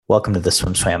Welcome to the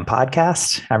Swim Swam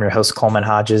podcast. I'm your host, Coleman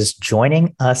Hodges.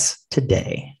 Joining us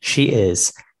today, she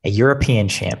is a European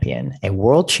champion, a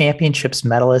World Championships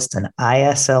medalist, an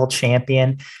ISL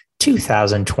champion,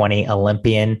 2020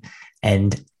 Olympian,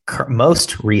 and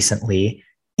most recently,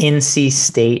 NC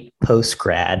State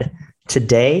postgrad.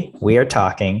 Today, we are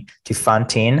talking to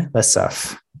Fantine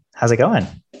Lesaffre. How's it going?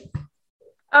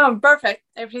 Oh, perfect.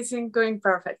 Everything's going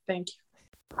perfect. Thank you.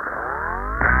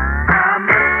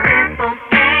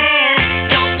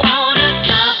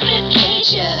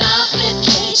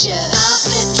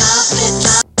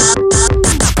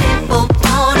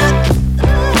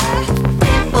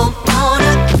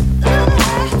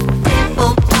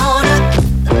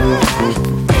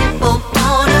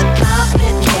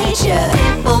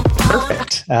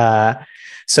 Perfect.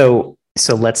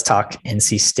 So let's talk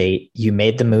NC State. You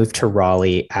made the move to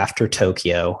Raleigh after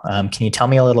Tokyo. Can you tell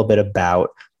me a little bit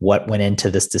about what went into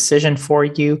this decision for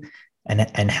you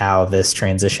and how this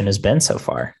transition has been so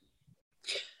far?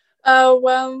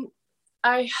 Well,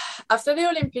 after the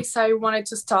Olympics, I wanted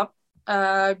to stop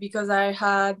because I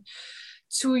had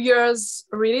 2 years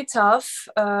really tough.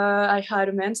 I had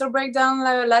a mental breakdown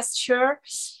last year,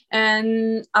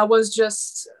 and I was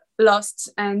just lost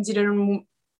and didn't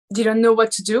know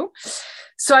what to do.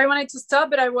 So I wanted to stop,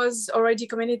 but I was already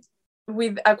committed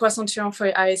with Aqua Centurion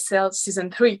for ISL season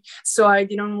 3. So I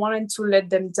didn't want to let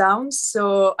them down.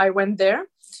 So I went there.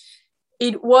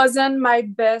 It wasn't my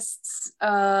best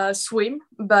swim,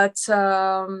 but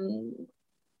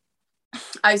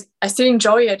I still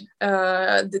enjoy it.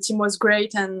 The team was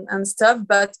great and stuff,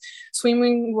 but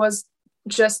swimming was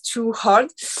just too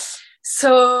hard.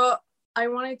 So I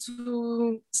wanted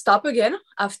to stop again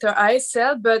after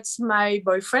ISL, but my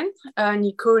boyfriend,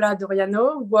 Nicola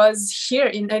Doriano, was here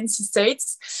in NC State.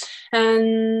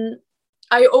 And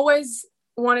I always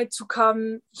wanted to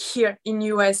come here in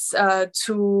US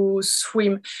to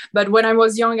swim. But when I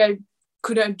was young, I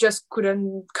couldn't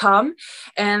come.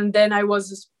 And then I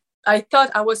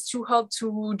thought I was too old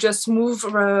to just move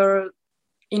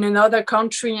in another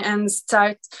country and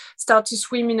start to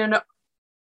swim in a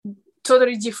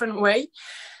totally different way.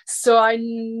 So I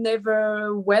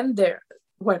never went there.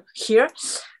 Well, here.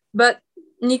 But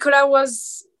Nicola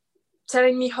was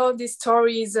telling me all these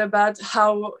stories about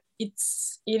how it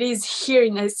is here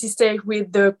in NC State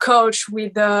with the coach,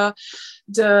 with the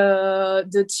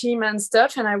team and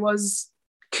stuff. And I was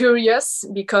curious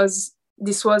because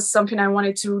this was something I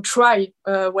wanted to try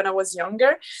when I was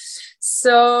younger.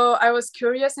 So I was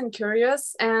curious.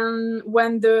 And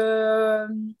when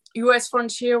the US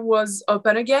frontier was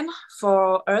open again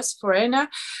for us, foreigner,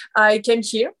 I came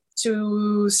here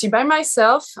to see by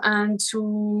myself and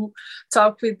to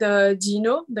talk with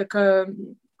Dino,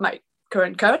 my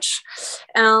current coach.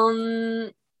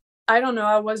 And I don't know,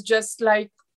 I was just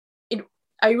like,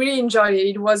 I really enjoyed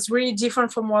it. It was really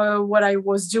different from what I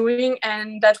was doing.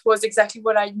 And that was exactly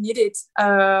what I needed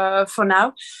for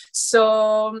now.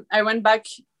 So I went back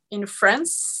in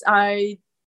France. I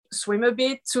swim a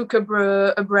bit, took a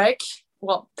break,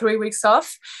 3 weeks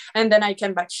off. And then I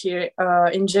came back here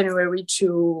in January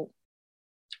to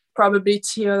probably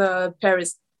till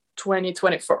Paris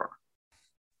 2024.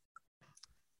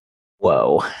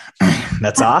 Whoa,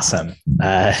 that's awesome.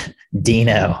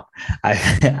 Dino,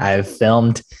 I've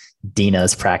filmed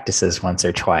Dino's practices once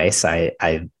or twice.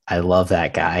 I love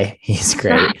that guy. He's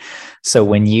great. So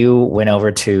when you went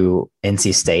over to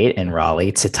NC State in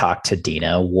Raleigh to talk to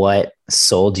Dino, what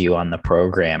sold you on the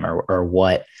program, or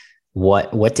what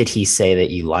did he say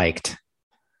that you liked?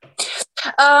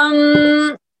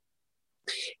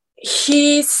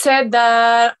 He said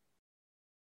that,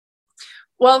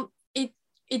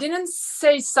 it didn't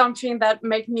say something that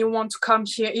made me want to come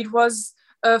here. It was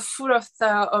full of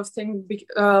things.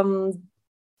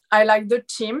 I like the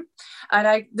team. I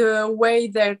like the way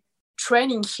they're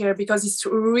training here because it's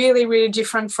really, really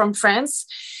different from France.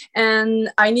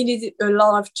 And I needed a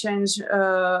lot of change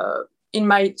in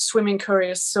my swimming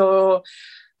career. So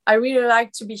I really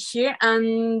like to be here.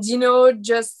 And,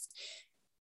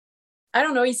 I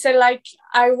don't know, he said like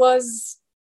I was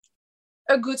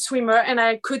a good swimmer and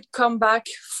I could come back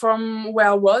from where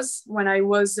I was when I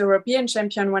was European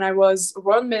champion, when I was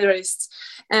world medalist,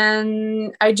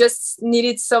 and I just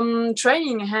needed some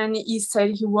training. And he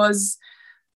said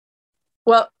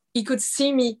he could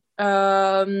see me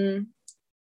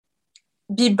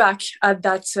be back at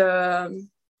that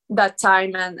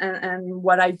time and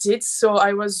what I did. So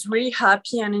I was really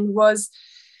happy, and it was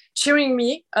cheering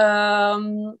me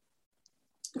to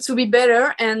be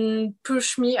better and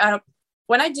push me up.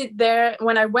 When I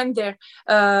went there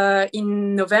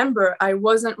in November, I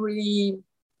wasn't really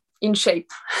in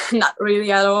shape, not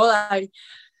really at all.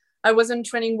 I wasn't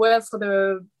training well for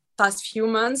the past few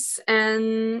months,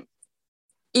 and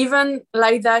even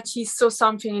like that, he saw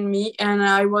something in me, and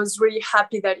I was really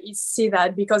happy that he see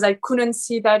that, because I couldn't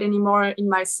see that anymore in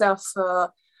myself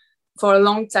for a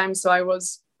long time. So I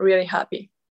was really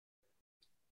happy.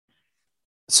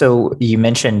 So you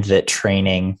mentioned that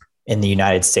training in the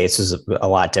United States was a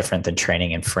lot different than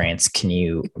training in France.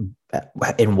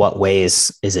 In what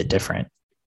ways is it different?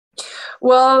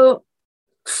 Well,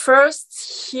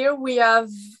 first, here we have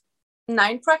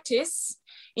 9 practice.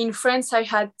 In France, I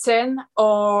had 10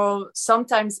 or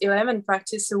sometimes 11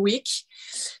 practice a week.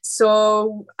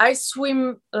 So I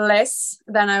swim less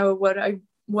than what I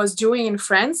was doing in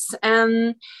France.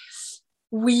 And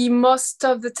we most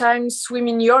of the time swim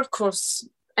in yard course.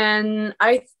 And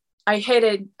I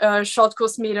hated short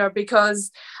course meter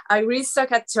because I really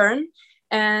suck at turn.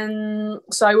 And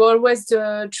so I always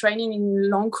training in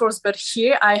long course, but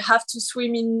here I have to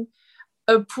swim in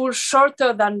a pool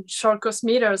shorter than short course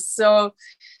meters. So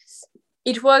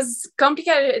it was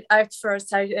complicated at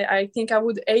first. I think I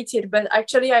would hate it, but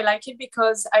actually I like it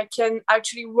because I can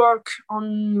actually work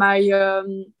on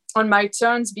my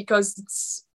turns, because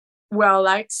it's where I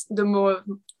lacks the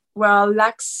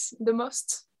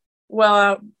most.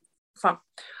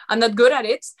 I'm not good at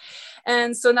it,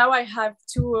 and so now I have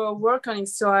to work on it.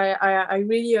 So I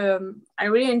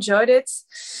really enjoyed it,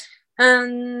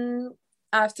 and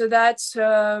after that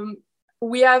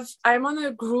I'm on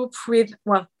a group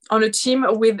on a team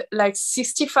with like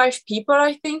 65 people,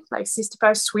 I think, like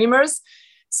 65 swimmers.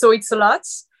 So it's a lot,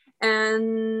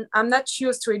 and I'm not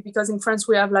used to it because in France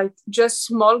we have like just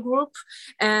small group,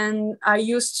 and I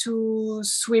used to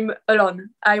swim alone.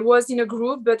 I was in a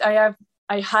group, but I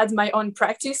had my own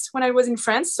practice when I was in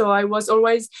France. So I was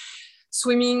always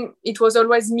swimming. It was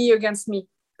always me against me.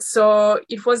 So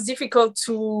it was difficult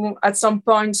to, at some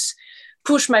points,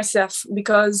 push myself,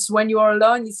 because when you are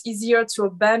alone, it's easier to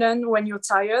abandon when you're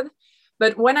tired.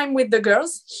 But when I'm with the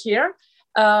girls here,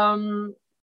 I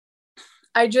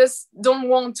just don't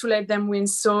want to let them win.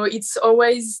 So I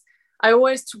always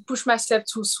to push myself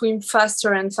to swim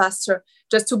faster and faster,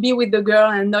 just to be with the girl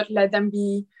and not let them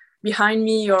be behind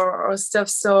me or stuff.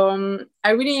 So I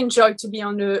really enjoy to be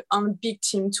on a big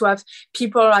team, to have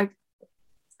people like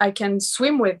I can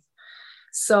swim with.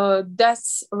 So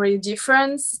that's really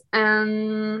different.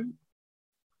 And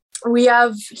we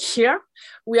have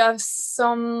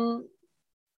some.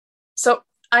 So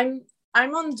I'm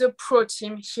on the pro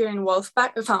team here in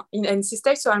Wolfpack, in NC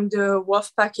State. So I'm the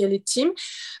Wolfpack elite team,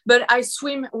 but I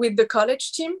swim with the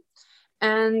college team,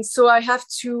 and so I have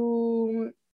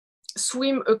to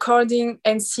swim according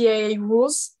NCAA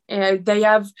rules. They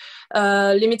have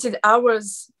limited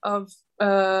hours of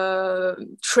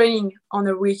training on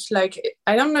a week. Like,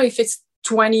 I don't know if it's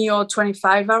 20 or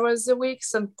 25 hours a week,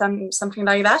 something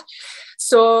like that.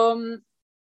 So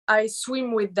I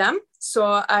swim with them.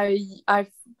 So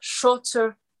I've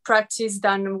shorter practice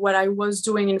than what I was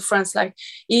doing in France. Like,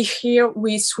 here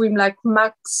we swim like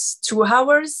max 2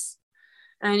 hours.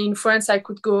 And in France, I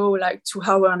could go like 2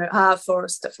 hours and a half or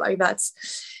stuff like that.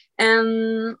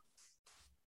 And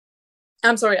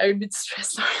I'm sorry, I'm a bit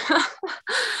stressed.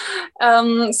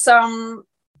 So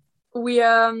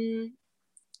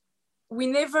we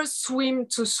never swim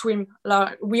to swim.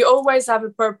 Like, we always have a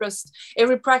purpose.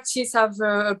 Every practice have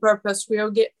a purpose. We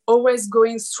are always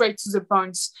going straight to the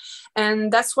point.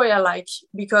 And that's why I like,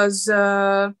 because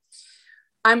I'm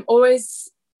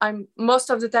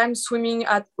most of the time swimming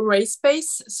at race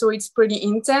pace, so it's pretty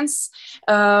intense,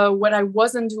 what I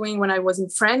wasn't doing when I was in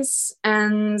France.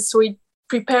 And so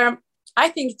I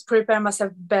think it prepared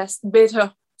myself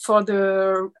better for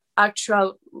the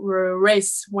actual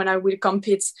race when I will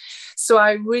compete. So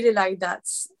I really like that.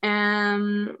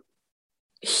 And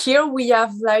here we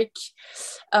have like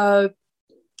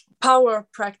power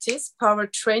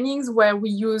trainings, where we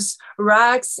use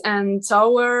racks and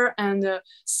tower and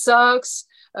socks,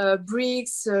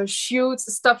 bricks,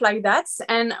 shoots, stuff like that.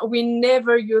 And we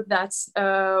never use that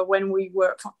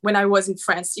when I was in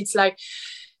France. It's like,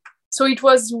 so it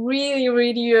was really,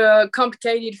 really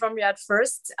complicated for me at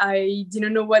first. I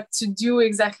didn't know what to do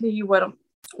exactly,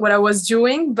 what I was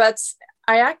doing, but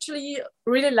I actually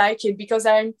really like it, because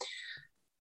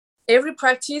every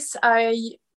practice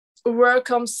I work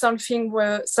on something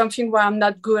where I'm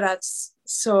not good at.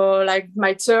 So like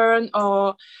my turn,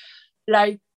 or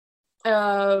like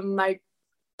my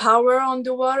power on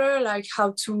the water, like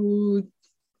how to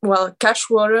catch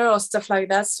water or stuff like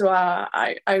that. So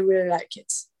I really like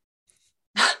it.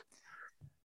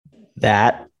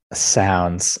 That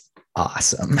sounds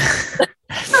awesome.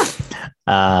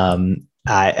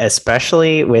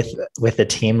 Especially with a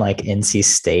team like NC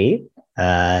State,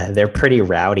 they're pretty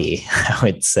rowdy, I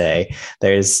would say.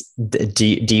 Do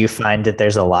you find that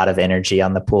there's a lot of energy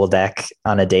on the pool deck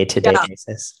on a day-to-day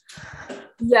basis?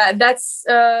 Yeah, that's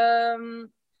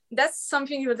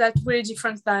something that's really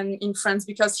different than in France,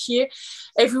 because here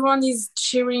everyone is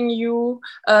cheering you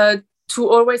to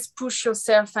always push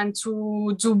yourself and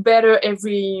to do better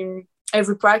every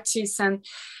practice. And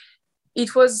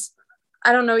it was,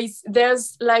 I don't know,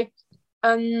 there's like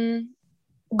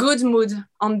good mood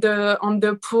on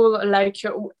the pool, like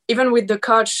even with the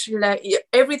coach, like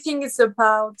everything is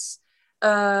about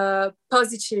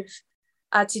positive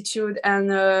attitude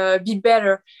and be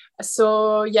better.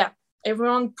 So yeah,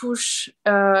 everyone push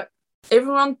everyone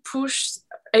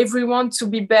to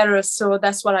be better. So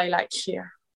that's what I like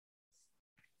here.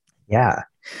 Yeah.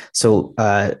 So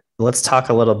let's talk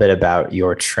a little bit about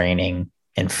your training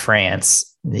in France.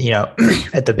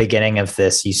 At the beginning of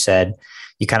this, you said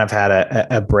you kind of had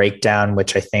a breakdown,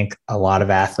 which I think a lot of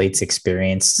athletes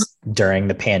experienced during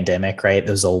the pandemic, right?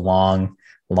 There was a long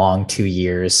 2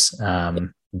 years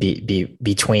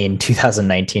between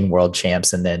 2019 World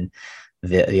Champs and then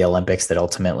the Olympics that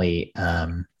ultimately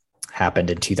happened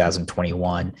in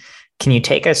 2021. Can you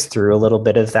take us through a little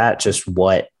bit of that? Just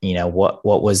what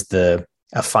was a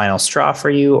final straw for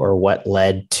you, or what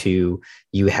led to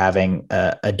you having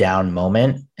a down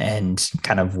moment, and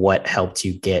kind of what helped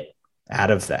you get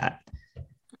out of that?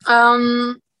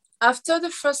 After the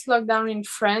first lockdown in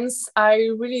France, I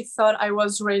really thought I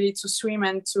was ready to swim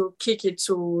and to kick it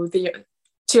to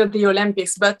the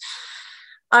Olympics. But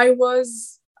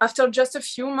after just a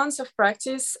few months of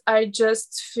practice, I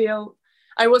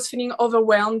was feeling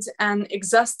overwhelmed and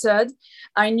exhausted.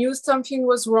 I knew something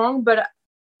was wrong, but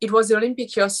it was the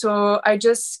Olympic year. So I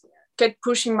just kept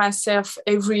pushing myself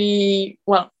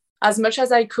as much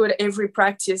as I could every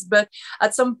practice. But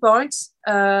at some point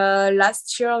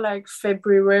last year, like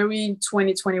February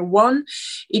 2021,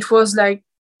 it was like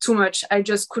too much. I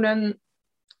just couldn't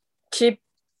keep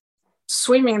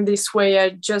swimming this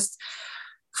way.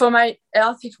 For my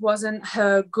health, it wasn't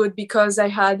good, because I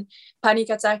had panic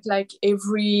attack like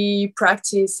every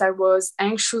practice. I was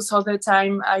anxious all the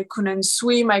time. I couldn't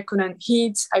swim, I couldn't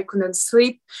eat, I couldn't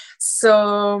sleep.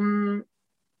 So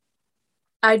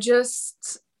I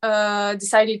just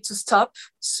decided to stop.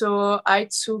 So I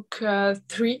took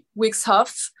 3 weeks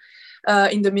off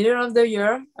in the middle of the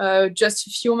year, just a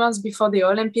few months before the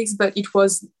Olympics, but it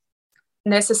was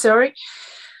necessary.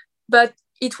 But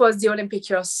it was the Olympic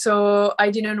year, so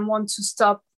I didn't want to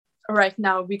stop right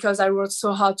now, because I worked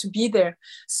so hard to be there.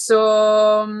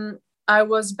 So I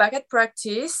was back at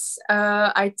practice.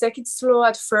 I take it slow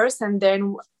at first, and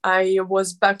then I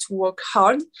was back to work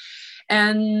hard.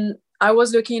 And I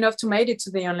was lucky enough to make it to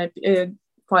the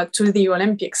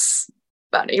Olympics,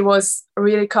 but it was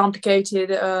really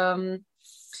complicated.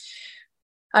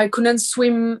 I couldn't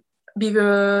swim.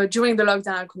 During the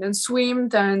lockdown, I couldn't swim.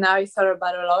 Then I thought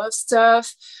about a lot of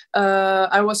stuff.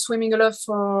 I was swimming a lot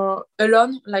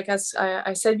alone. Like as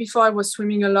I said before, I was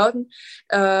swimming alone.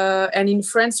 And in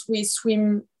France, we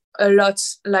swim a lot.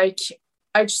 Like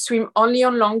I swim only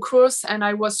on long course, and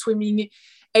I was swimming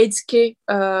 8K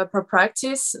per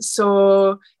practice,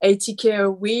 so 80K a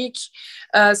week.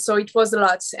 So it was a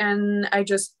lot, and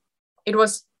it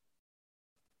was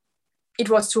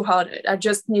too hard. I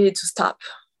just needed to stop.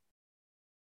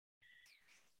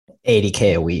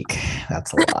 80K a week.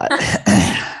 That's a lot.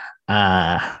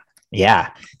 Yeah.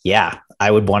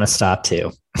 I would want to stop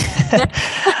too.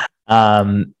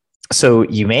 So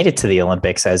you made it to the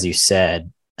Olympics, as you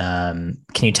said. Can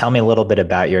you tell me a little bit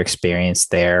about your experience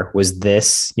there? Was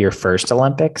this your first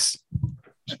Olympics?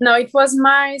 No, it was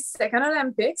my second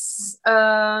Olympics.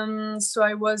 So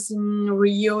I was in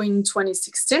Rio in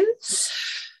 2016.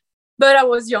 But I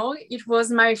was young. It was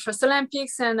my first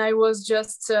Olympics, and I was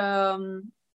just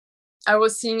I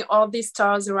was seeing all these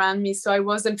stars around me, so I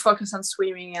wasn't focused on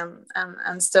swimming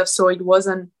and stuff. So it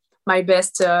wasn't my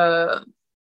best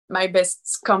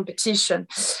competition.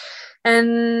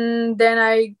 And then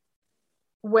I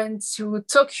went to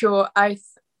Tokyo. I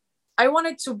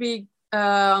wanted to be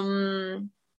with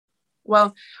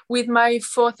my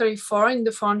 4:34 in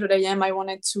the 400 AM. I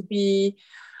wanted to be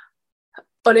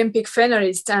Olympic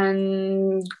finalist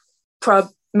and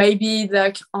maybe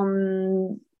like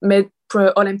on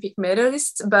Olympic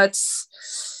medalist. But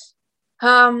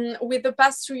with the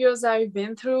past 2 years I've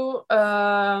been through,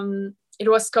 it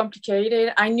was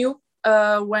complicated. I knew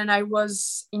when I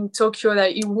was in Tokyo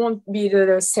that it won't be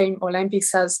the same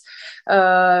Olympics as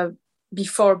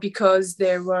before, because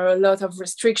there were a lot of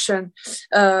restrictions.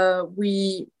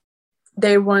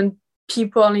 They weren't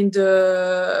people in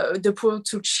the pool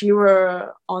to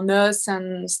cheer on us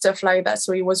and stuff like that.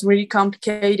 So it was really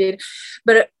complicated,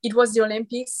 but it was the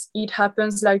Olympics. It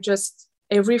happens like just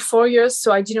every 4 years.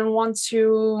 So I didn't want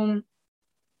to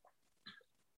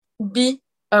be,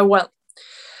 I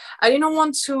didn't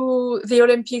want the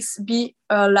Olympics be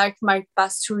like my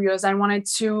past 2 years. I wanted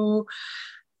to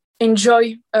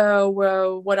enjoy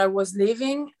what I was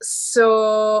living.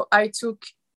 So I took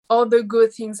all the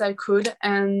good things I could,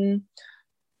 and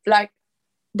like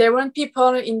there weren't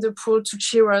people in the pool to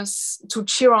cheer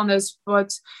on us,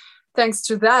 but thanks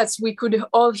to that we could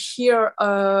all hear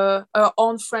our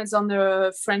own friends on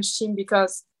the French team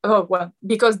because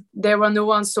there were no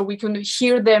one, so we could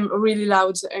hear them really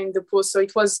loud in the pool. So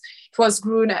it was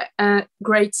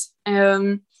great.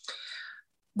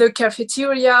 The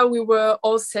cafeteria, we were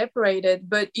all separated,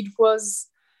 but it was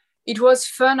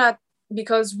fun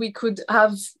because we could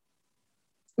have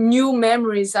new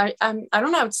memories. I don't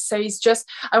know how to say. It's just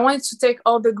I wanted to take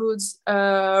all the goods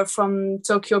from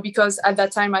Tokyo, because at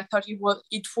that time I thought it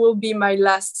will be my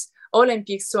last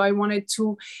Olympics. So I wanted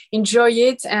to enjoy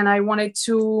it, and I wanted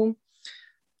to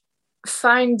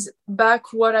find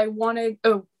back what I wanted,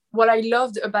 what I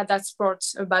loved about that sport,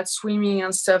 about swimming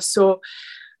and stuff. So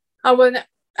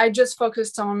I just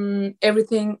focused on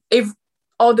everything,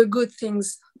 all the good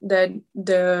things that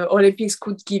the Olympics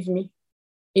could give me,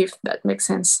 if that makes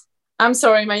sense. I'm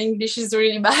sorry, my English is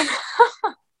really bad.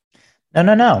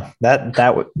 No.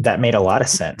 That made a lot of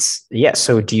sense. Yeah.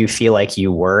 So do you feel like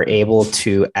you were able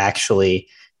to actually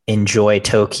enjoy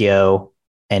Tokyo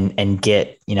and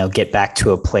get back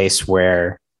to a place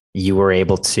where you were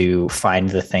able to find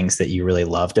the things that you really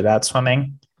loved about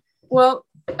swimming? Well,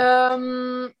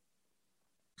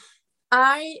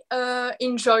 I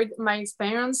enjoyed my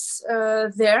experience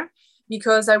there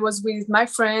because I was with my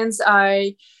friends.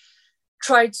 I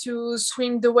tried to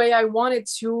swim the way I wanted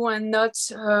to, and not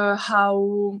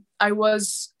how I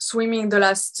was swimming the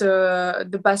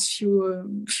past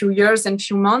few years and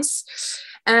few months.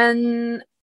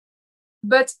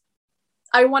 But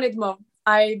I wanted more.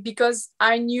 Because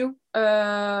I know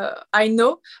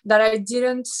that I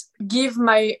didn't give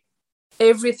my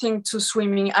everything to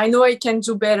swimming. I know I can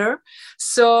do better.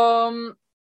 So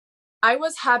I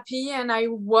was happy and I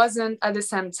wasn't at the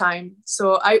same time.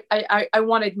 So I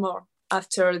wanted more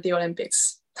after the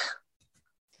Olympics.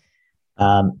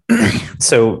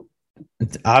 So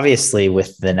obviously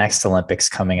with the next Olympics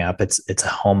coming up, it's a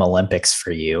home Olympics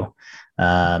for you.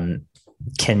 I'm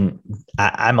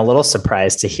a little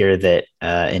surprised to hear that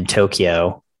in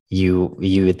Tokyo,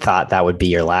 you had thought that would be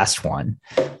your last one.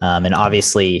 And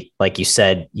obviously, like you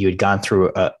said, you had gone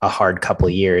through a hard couple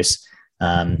of years.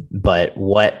 But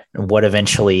what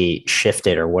eventually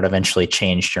shifted, or what eventually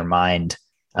changed your mind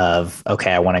of,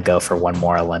 okay, I want to go for one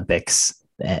more Olympics,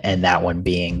 and that one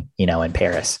being, in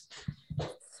Paris?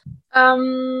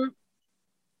 Well,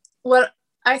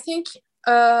 I think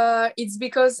it's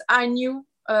because I knew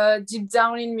deep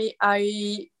down in me,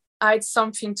 I had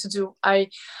something to do. I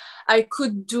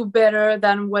could do better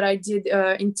than what I did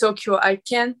in Tokyo. I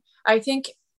think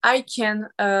I can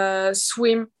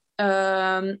swim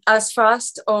as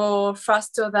fast or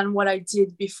faster than what I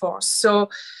did before. So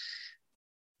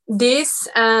this,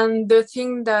 and the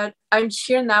thing that I'm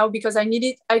here now because I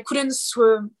couldn't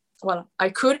swim. Well, I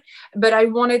could, but I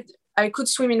could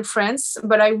swim in France,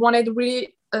 but I wanted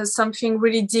really something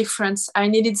really different. I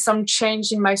needed some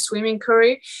change in my swimming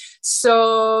career.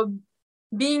 So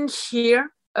being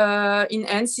here in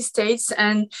NC States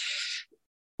and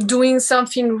doing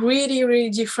something really, really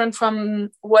different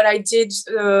from what I did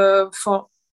for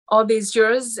all these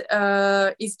years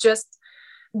is just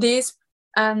this,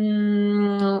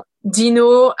 and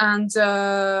Dino, and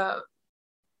I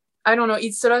don't know,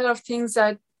 it's a lot of things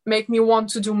that make me want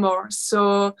to do more.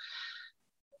 So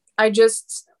I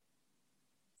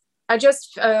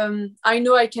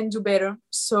know I can do better.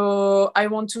 So I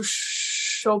want to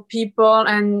show people,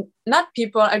 and not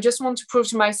people, I just want to prove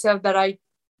to myself that I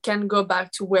can go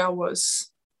back to where I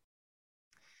was.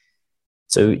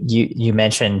 So you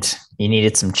mentioned you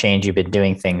needed some change. You've been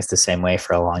doing things the same way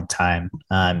for a long time.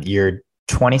 You're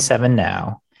 27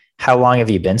 now. How long have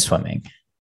you been swimming?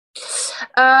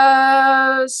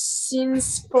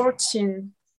 Since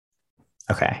 14.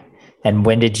 Okay. And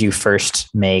when did you first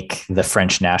make the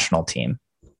French national team?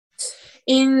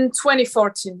 In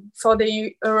 2014 for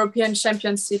the European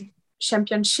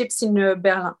Championships in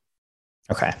Berlin.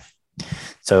 Okay.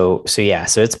 So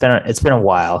it's been a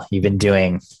while. You've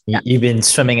been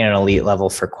swimming at an elite level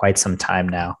for quite some time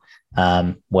now,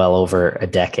 well over a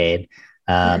decade.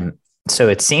 So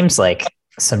it seems like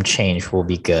some change will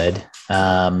be good.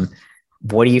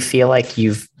 What do you feel like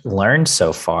you've learned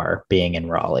so far being in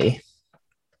Raleigh?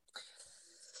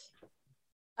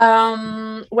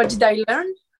 What did I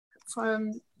learn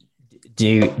from?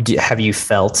 Have you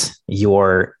felt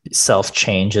yourself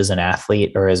change as an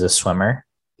athlete or as a swimmer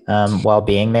while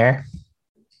being there?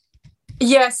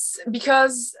 Yes,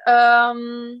 because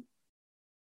I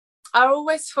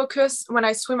always focus when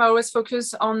I swim. I always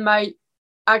focus on my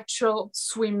actual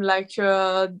swim, like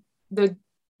the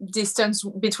distance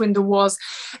between the walls.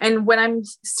 And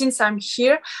since I'm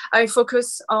here, I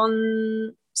focus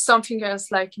on something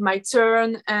else, like my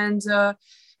turn and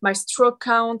my stroke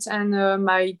count and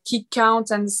my kick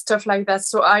count and stuff like that.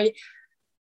 So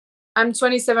I'm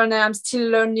 27 and I'm still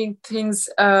learning things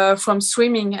from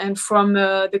swimming and from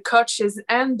the coaches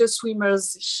and the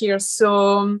swimmers here.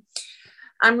 So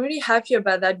I'm really happy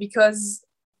about that, because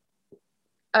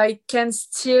I can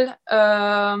still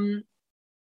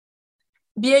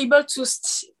be able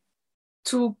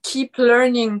to keep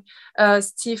learning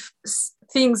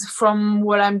things from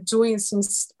what I'm doing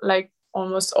since like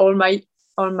almost all my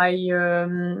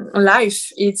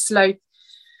life. It's like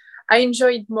I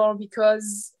enjoy it more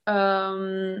because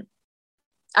I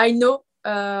know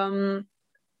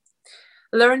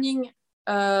learning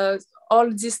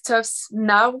all these stuffs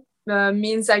now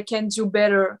means I can do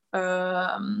better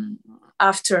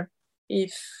after,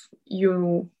 if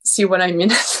you see what I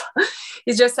mean.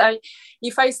 It's just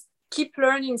if I keep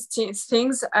learning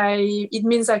things, it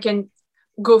means I can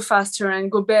go faster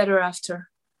and go better after.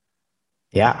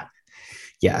 Yeah.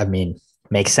 I mean,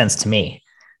 makes sense to me.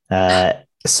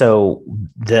 So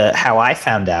how I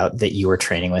found out that you were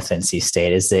training with NC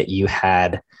State is that you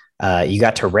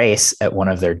got to race at one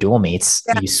of their dual meets.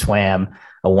 Yeah. You swam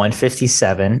a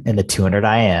 157 in the 200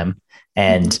 IM.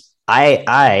 And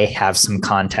I have some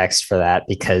context for that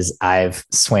because I've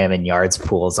swam in yards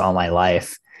pools all my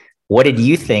life. What did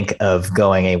you think of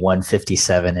going a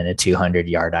 157 in a 200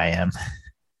 yard IM?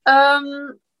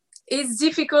 It's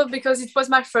difficult because it was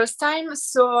my first time.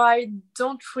 So I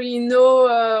don't really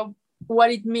know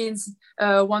what it means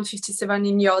 157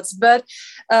 in yards, but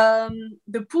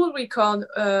the pool record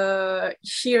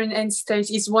here in NC State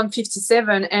is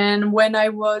 157. And when I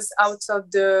was out of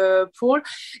the pool,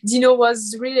 Dino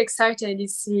was really excited.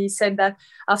 He said that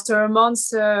after a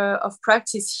month of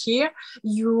practice here,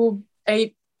 you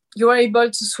are able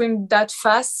to swim that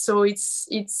fast. So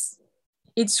it's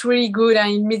really good,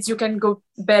 and it means you can go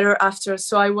better after.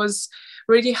 So I was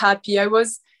really happy. I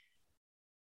was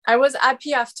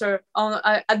happy after.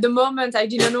 At the moment, I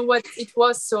didn't know what it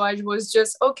was, so I was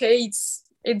just okay.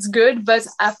 It's good, but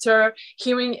after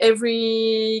hearing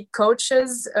every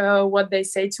coaches what they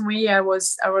say to me, I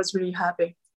was really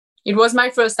happy. It was my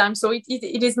first time, so it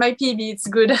is my PB. It's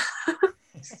good.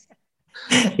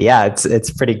 Yeah,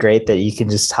 it's pretty great that you can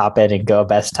just hop in and go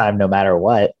best time no matter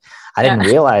what. I didn't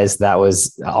realize that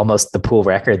was almost the pool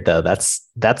record, though.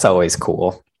 That's always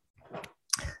cool.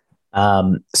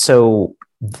 So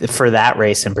for that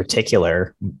race in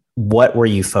particular, what were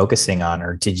you focusing on,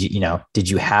 or did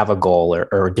you have a goal,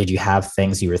 or did you have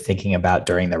things you were thinking about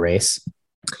during the race?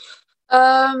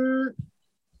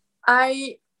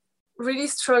 I really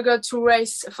struggled to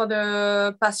race for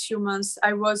the past few months.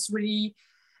 I was really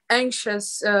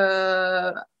anxious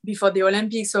before the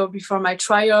Olympics or before my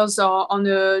trials or on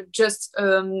a just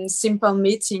simple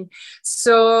meeting.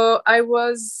 So I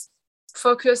was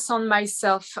focused on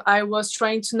myself. I was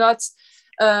trying to not,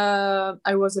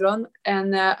 I was alone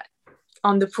and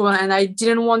on the pool, and I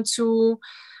didn't want to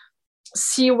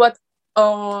see what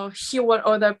or hear what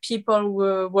other people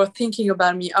were thinking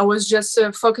about me. I was just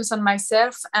focused on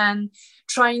myself and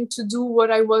trying to do what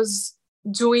I was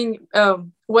doing,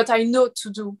 what I know to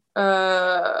do.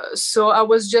 So I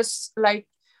was just like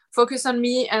focus on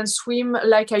me and swim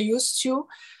like I used to,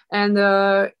 and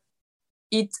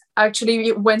it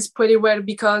actually went pretty well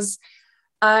because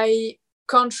I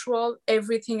control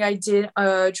everything I did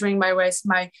during my race,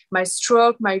 my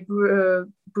stroke, my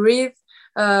breathe,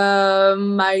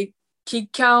 my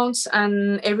kick counts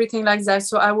and everything like that.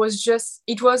 So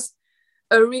it was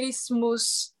a really smooth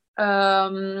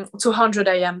 200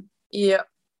 IM. Yeah,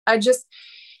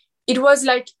 it was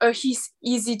like a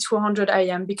easy 200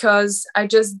 IM because I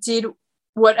just did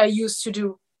what I used to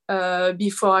do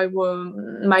before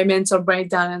my mental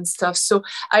breakdown and stuff. So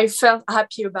I felt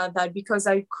happy about that because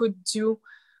I could do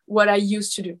what I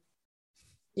used to do.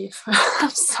 I'm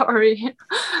sorry.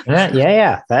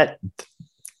 Yeah. That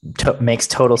makes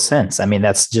total sense. I mean,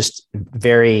 that's just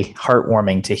very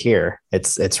heartwarming to hear.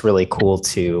 It's really cool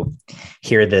to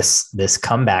hear this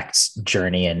comeback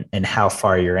journey and how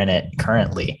far you're in it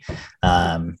currently.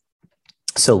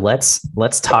 So let's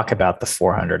talk about the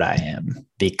 400 IM,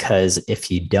 because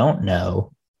if you don't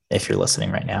know, if you're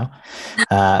listening right now.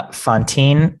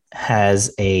 Fantine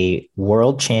has a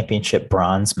world championship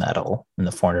bronze medal in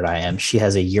the 400 IM. She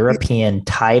has a European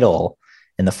title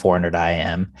in the 400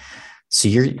 IM. So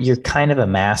you're kind of a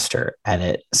master at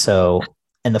it. So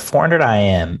in the 400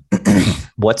 IM,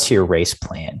 what's your race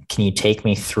plan? Can you take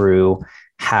me through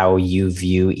how you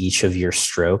view each of your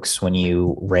strokes when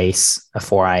you race a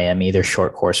 4 IM, either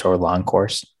short course or long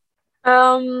course?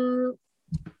 I'm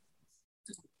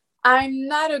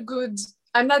not good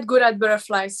at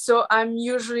butterflies, so I'm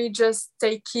usually just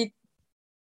take it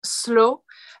slow,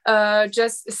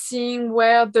 just seeing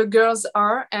where the girls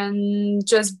are and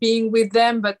just being with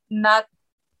them, but not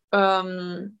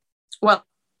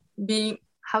being,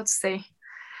 how to say,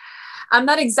 I'm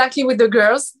not exactly with the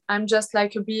girls. I'm just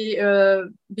like a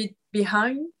bit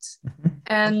behind,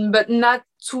 but not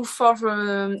too far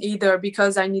from either,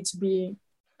 because I need to be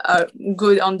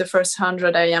good on the first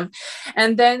 100 IM.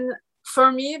 And then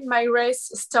for me, my race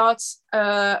starts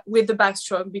with the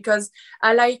backstroke, because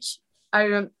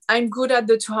I'm good at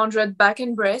the 200 back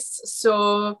and breast.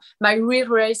 So my real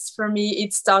race for me,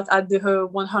 it starts at the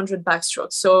 100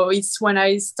 backstroke. So it's when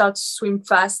I start to swim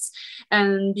fast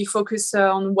and be focused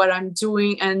on what I'm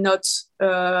doing and not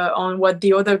on what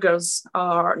the other girls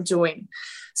are doing.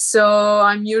 So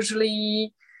I'm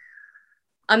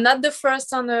not the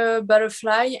first on a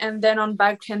butterfly, and then on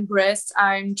back and breast,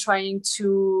 I'm trying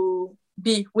to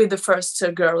be with the first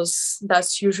girls.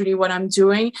 That's usually what I'm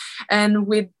doing. And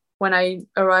when I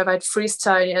arrive at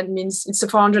freestyle, it means it's a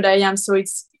 400 IM, so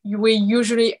we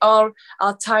usually all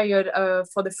are tired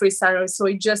for the freestyle. So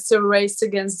it's just a race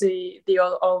against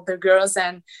all the girls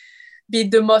and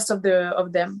beat the most of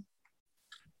them.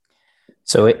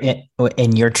 So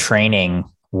in your training,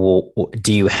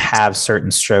 do you have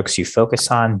certain strokes you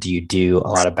focus on? Do you do a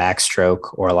lot of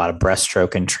backstroke or a lot of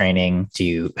breaststroke in training? Do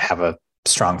you have a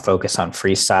strong focus on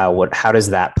freestyle? How does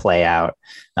that play out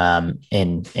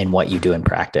in what you do in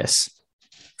practice?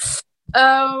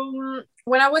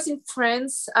 When I was in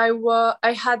France, I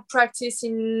had practice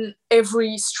in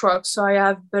every stroke. So I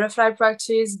have butterfly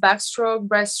practice, backstroke,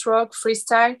 breaststroke,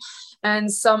 freestyle,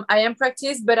 and some IM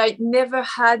practice, but I never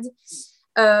had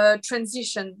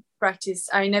transition practice.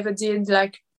 I never did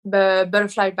like the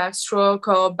butterfly backstroke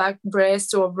or back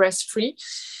breast or breast free.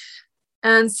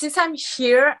 And since I'm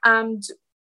here, I'm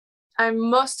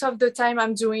most of the time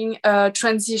I'm doing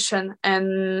transition,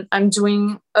 and I'm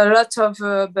doing a lot of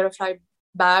butterfly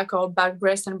back or back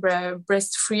breast and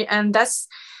breast free. And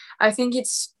I think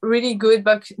it's really good,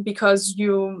 but because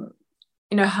you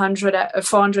in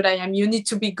 400 IM, you need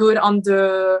to be good on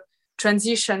the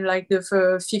transition, like the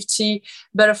 50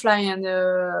 butterfly and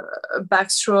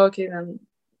backstroke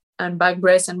and back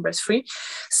breast and breast free.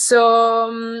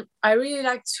 So I really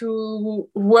like to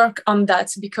work on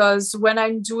that, because when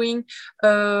I'm doing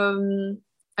an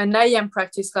IM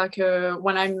practice, like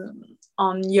when I'm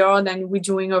on yard and we're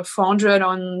doing a 400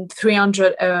 on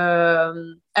 300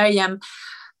 IM,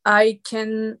 I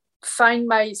can find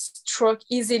my stroke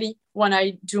easily when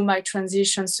I do my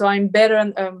transition. So I'm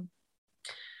better.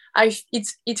 I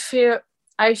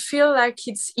feel like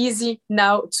it's easy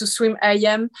now to swim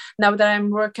IM now that I'm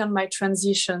working on my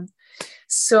transition.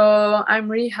 So I'm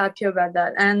really happy about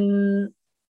that.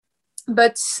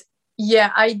 But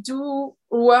yeah, I do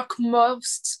work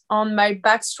most on my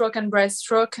backstroke and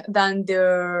breaststroke than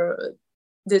the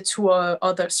two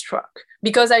other stroke,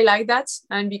 because I like that,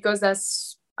 and because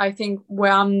that's, I think,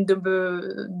 where I'm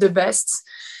the best.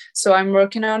 So I'm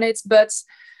working on it. But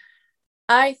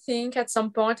I think at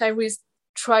some point I will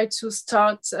try to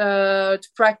start to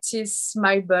practice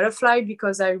my butterfly,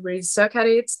 because I really suck at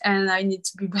it and I need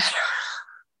to be better.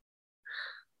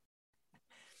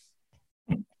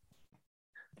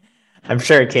 I'm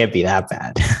sure it can't be that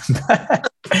bad,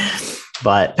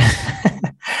 but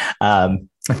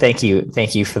thank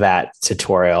you for that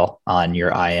tutorial on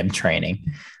your IM training.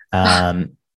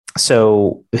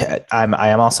 So I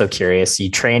am also curious. You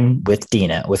train with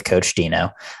Coach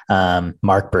Dino,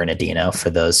 Mark Bernardino, for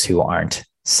those who aren't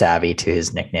savvy to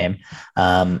his nickname.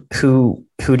 Who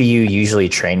do you usually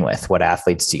train with? What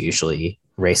athletes do you usually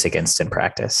race against in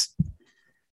practice?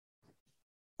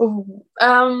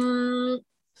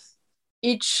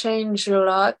 It changed a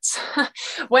lot.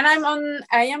 When I'm on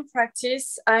IM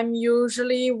practice, I'm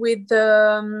usually with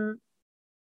I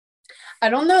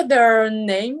don't know their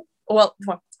name. Well,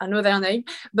 I know their name,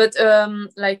 but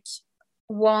like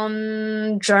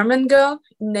one German girl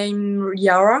named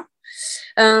Yara.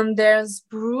 There's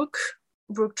Brooke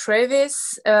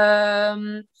Travis,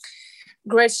 Grace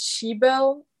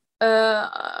Schiebel,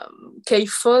 Kay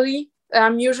Foley.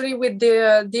 I'm usually with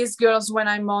these girls when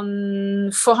I'm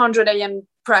on 400 IM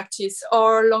practice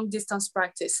or long distance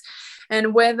practice.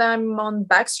 And when I'm on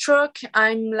backstroke,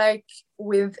 I'm like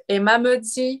with Emma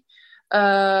Mudzi.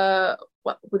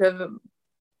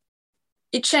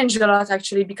 It changed a lot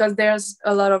actually, because there's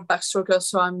a lot of backstrokers,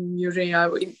 so I'm usually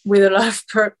with a lot of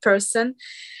person.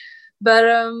 But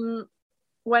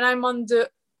when I'm on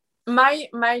my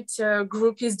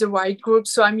group is the white group,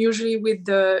 so I'm usually with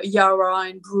the Yara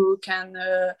and Brooke and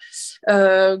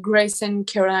Grace and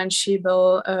Caroline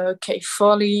Schiebel, Kay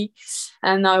Foley,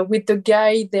 and with the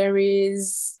guy there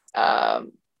is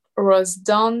Rose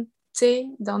Dante,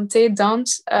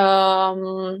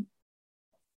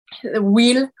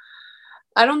 Will.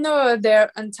 I don't know their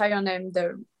entire name.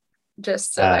 They're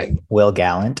just like Will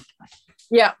Gallant.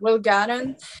 Yeah, Will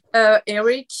Gallant,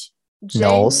 Eric, James.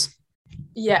 Knowles.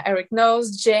 Yeah, Eric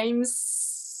Knowles, James.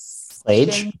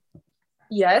 Slage.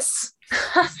 Yes.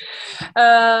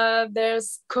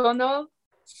 There's Connell,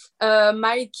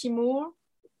 Mikey Moore,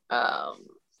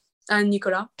 and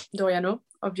Nicola Doriano,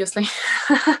 obviously.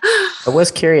 I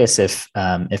was curious if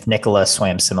Nicola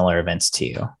swam similar events to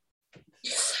you.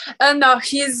 No,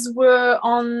 he's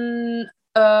on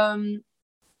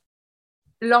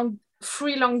long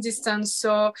distance.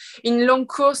 So in long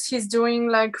course, he's doing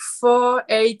like 4,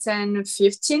 8, and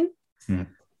 15.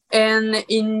 And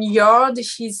in yard,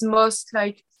 he's most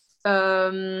like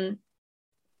 500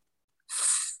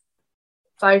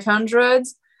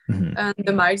 and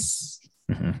the miles.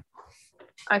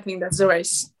 I think that's the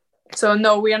race. So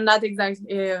no, we are not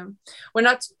exactly. We're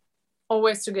not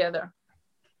always together.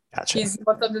 Gotcha. He's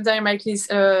most of the time at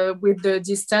least with the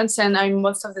distance, and I'm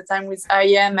most of the time with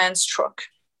IM and stroke.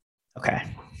 Okay,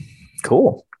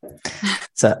 cool.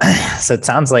 So it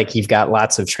sounds like you've got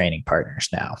lots of training partners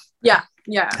now. Yeah.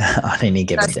 On any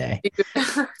given day.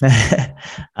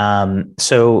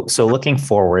 So looking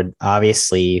forward,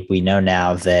 obviously we know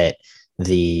now that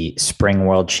the Spring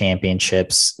World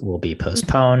Championships will be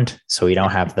postponed, so we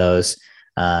don't have those.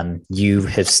 You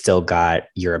have still got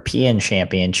European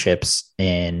Championships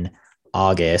in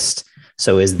August.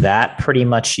 So is that pretty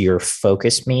much your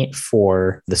focus meet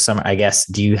for the summer? I guess,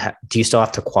 do you still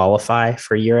have to qualify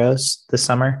for Euros this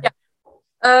summer? Yeah.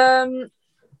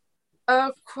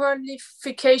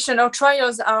 Qualification or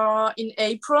trials are in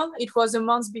April. It was a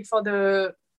month before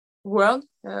the World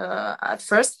at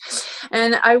first,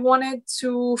 and I wanted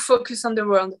to focus on the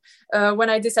World.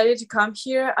 When I decided to come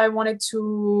here, I wanted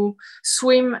to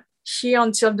swim here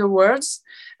until the Worlds,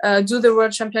 do the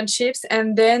World Championships,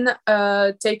 and then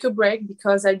take a break,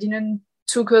 because I didn't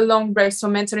took a long break. So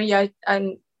mentally,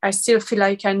 I still feel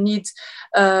like I need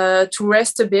to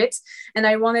rest a bit, and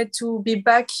I wanted to be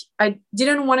back. I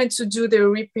didn't want to do the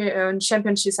European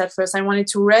Championships at first. I wanted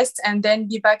to rest and then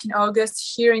be back in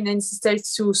August here in the United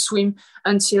States to swim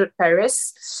until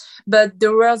Paris. But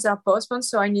the Worlds are postponed,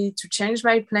 so I needed to change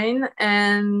my plan,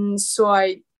 and so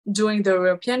I doing the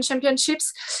European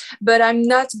Championships, but I'm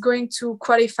not going to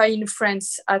qualify in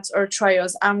France at our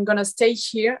trials. I'm gonna stay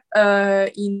here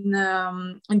in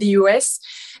the US,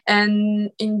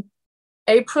 and in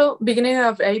April, beginning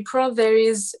of April, there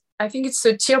is, I think it's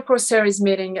a Tier Pro Series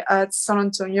meeting at San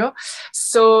Antonio.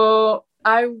 So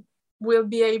I will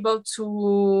be able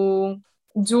to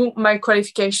do my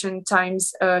qualification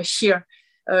times here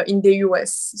in the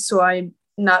US. So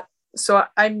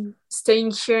I'm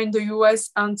staying here in the US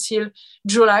until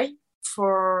July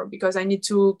because I need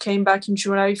to came back in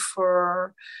July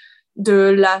for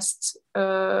the last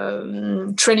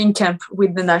training camp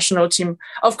with the national team.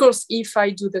 Of course, if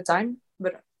I do the time,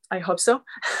 but I hope so.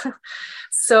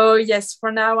 So yes,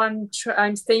 for now I'm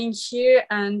staying here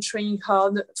and training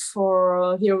hard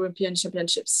for the European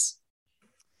Championships.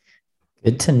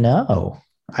 Good to know.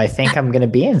 I think I'm going to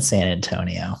be in San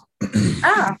Antonio.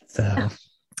 So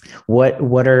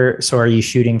are you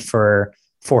shooting for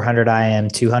 400 IM,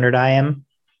 200 IM?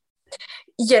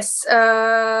 Yes.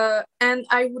 And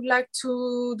I would like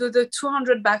to do the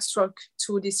 200 backstroke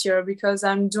too this year, because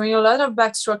I'm doing a lot of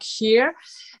backstroke here,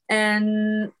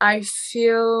 and I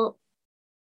feel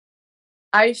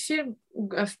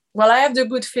well, I have the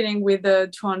good feeling with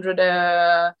the 200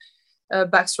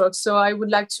 backstroke. So I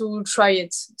would like to try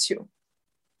it too.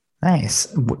 Nice.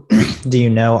 Do you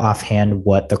know offhand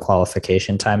what the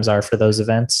qualification times are for those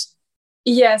events?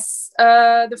 Yes.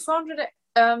 The 400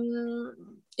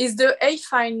 is the A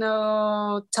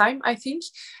final time, I think.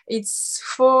 It's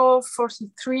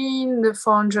 4:43 in the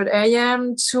 400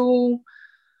 AM to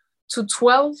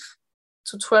 12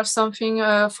 something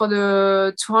for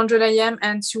the 200 AM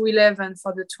and 2:11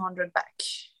 for the 200 back.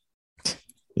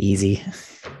 Easy.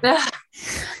 I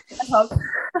hope.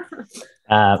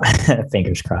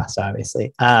 Fingers crossed,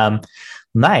 obviously.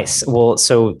 Nice. Well,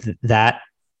 so that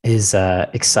is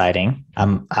exciting.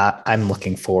 I'm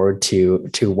looking forward to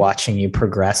watching you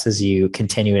progress as you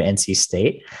continue at NC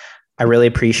State. I really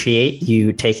appreciate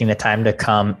you taking the time to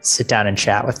come sit down and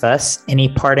chat with us. Any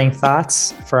parting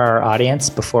thoughts for our audience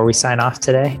before we sign off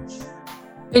today?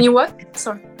 Any what?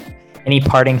 Sorry. Any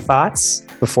parting thoughts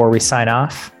before we sign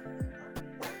off?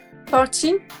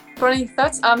 Parting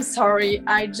thoughts? I'm sorry.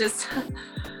 I just...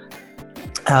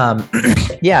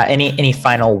 Yeah, any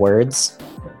final words?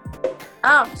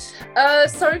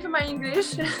 Sorry for my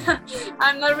English.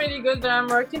 I'm not really good, but I'm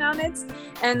working on it.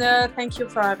 And thank you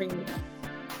for having me.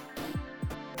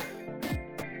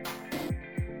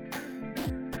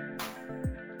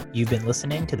 You've been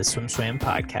listening to the Swim Swam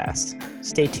podcast.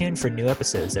 Stay tuned for new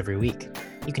episodes every week.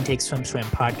 You can take Swim Swam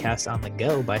podcast on the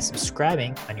go by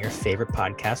subscribing on your favorite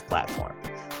podcast platform.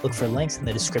 Look for links in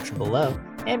the description below,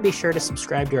 and be sure to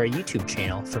subscribe to our YouTube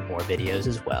channel for more videos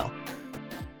as well.